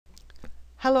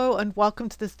Hello and welcome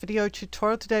to this video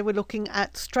tutorial. Today we're looking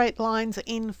at straight lines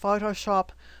in Photoshop.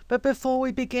 But before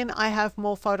we begin, I have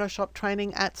more Photoshop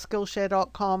training at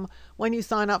Skillshare.com. When you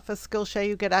sign up for Skillshare,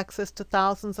 you get access to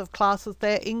thousands of classes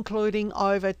there, including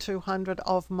over 200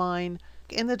 of mine.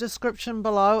 In the description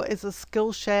below is a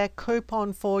Skillshare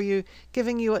coupon for you,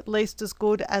 giving you at least as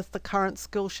good as the current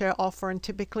Skillshare offer, and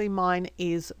typically mine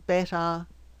is better.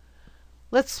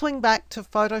 Let's swing back to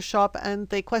Photoshop, and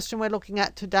the question we're looking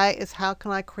at today is how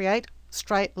can I create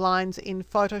straight lines in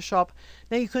Photoshop.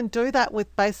 Now you can do that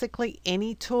with basically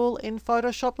any tool in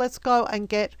Photoshop. Let's go and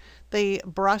get the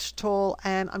brush tool,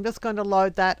 and I'm just going to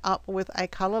load that up with a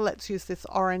color. Let's use this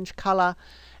orange color,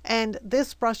 and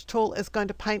this brush tool is going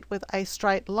to paint with a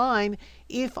straight line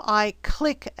if I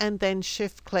click and then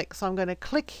shift click. So I'm going to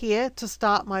click here to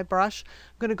start my brush.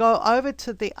 I'm going to go over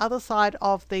to the other side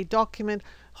of the document,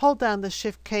 hold down the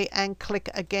shift key and click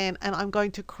again, and I'm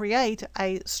going to create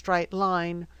a straight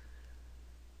line.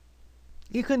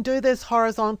 You can do this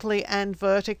horizontally and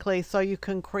vertically, so you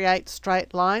can create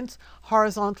straight lines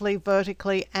horizontally,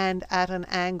 vertically, and at an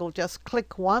angle. Just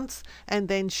click once and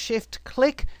then shift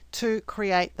click to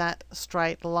create that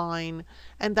straight line.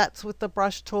 And that's with the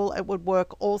brush tool. It would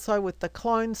work also with the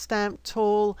clone stamp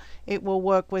tool. It will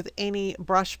work with any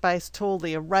brush based tool,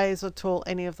 the eraser tool,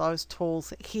 any of those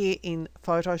tools here in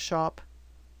Photoshop.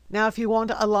 Now if you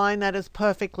want a line that is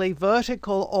perfectly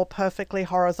vertical or perfectly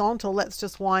horizontal, let's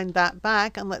just wind that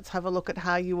back and let's have a look at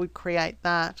how you would create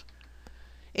that.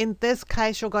 In this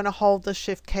case, you're going to hold the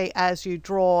shift key as you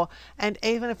draw, and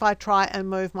even if I try and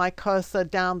move my cursor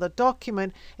down the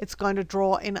document, it's going to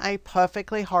draw in a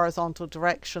perfectly horizontal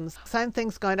direction. Same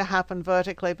thing's going to happen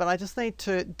vertically, but I just need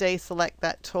to deselect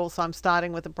that tool, so I'm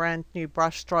starting with a brand new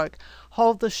brush stroke.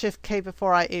 Hold the shift key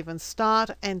before I even start,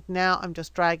 and now I'm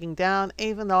just dragging down.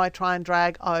 Even though I try and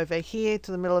drag over here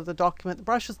to the middle of the document, the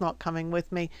brush is not coming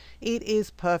with me. It is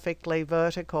perfectly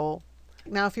vertical.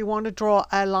 Now if you want to draw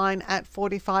a line at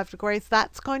 45 degrees,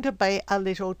 that's going to be a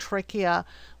little trickier.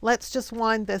 Let's just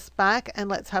wind this back and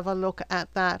let's have a look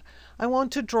at that. I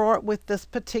want to draw it with this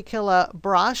particular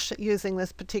brush using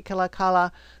this particular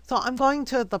color. So I'm going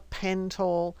to the pen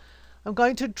tool. I'm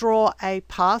going to draw a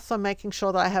path, so I'm making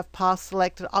sure that I have path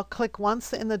selected. I'll click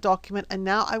once in the document, and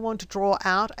now I want to draw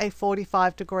out a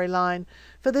 45-degree line.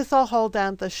 For this, I'll hold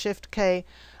down the shift key.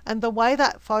 And the way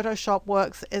that Photoshop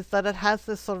works is that it has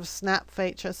this sort of snap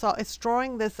feature. So it's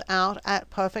drawing this out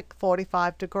at perfect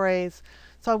 45 degrees.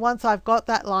 So once I've got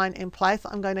that line in place,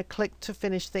 I'm going to click to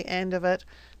finish the end of it.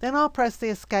 Then I'll press the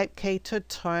escape key to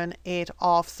turn it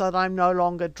off so that I'm no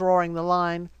longer drawing the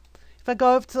line. If I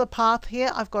go over to the path here,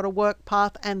 I've got a work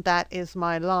path, and that is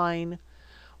my line.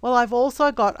 Well, I've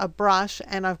also got a brush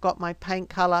and I've got my paint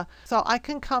color. So I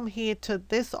can come here to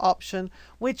this option,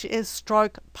 which is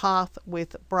stroke path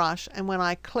with brush. And when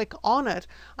I click on it,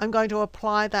 I'm going to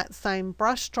apply that same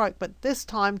brush stroke, but this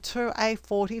time to a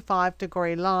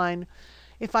 45-degree line.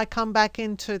 If I come back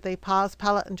into the paths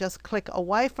palette and just click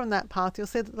away from that path, you'll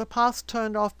see that the path's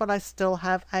turned off, but I still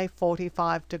have a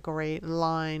 45-degree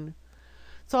line.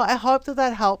 So I hope that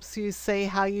that helps you see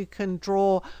how you can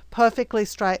draw perfectly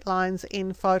straight lines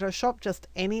in Photoshop. Just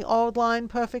any old line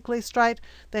perfectly straight,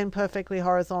 then perfectly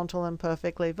horizontal and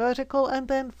perfectly vertical, and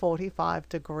then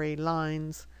 45-degree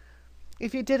lines.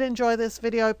 If you did enjoy this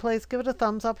video, please give it a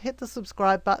thumbs up, hit the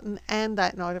subscribe button and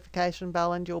that notification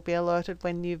bell, and you'll be alerted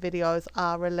when new videos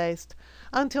are released.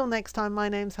 Until next time, my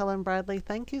name's Helen Bradley.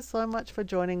 Thank you so much for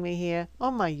joining me here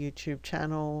on my YouTube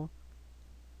channel.